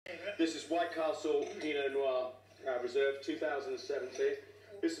This is White Castle Pinot Noir Reserve 2017.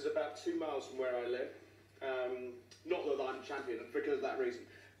 This is about 2 miles from where I live. Not that I'm champion because of that reason,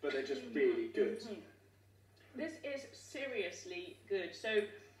 but they're just really good. This is seriously good. So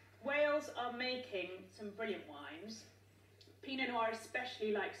Wales are making some brilliant wines. Pinot Noir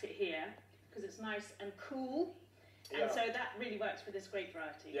especially likes it here because it's nice and cool. And so that really works for this grape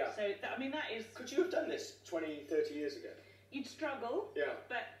variety. Yeah. So, I mean, that is... Could you have done this 20, 30 years ago? You'd struggle. Yeah.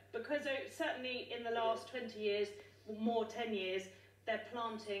 But because certainly in the last 20 years, or more 10 years, they're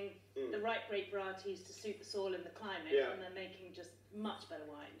planting the right grape varieties to suit the soil and the climate, and they're making just much better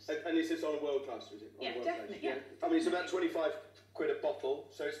wines. And is this on a world class, is it? Yeah, definitely, yeah. I mean, it's about 25 quid a bottle,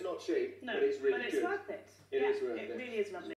 so it's not cheap, No, but it's really good. But it's worth it. It is worth it. It really is lovely.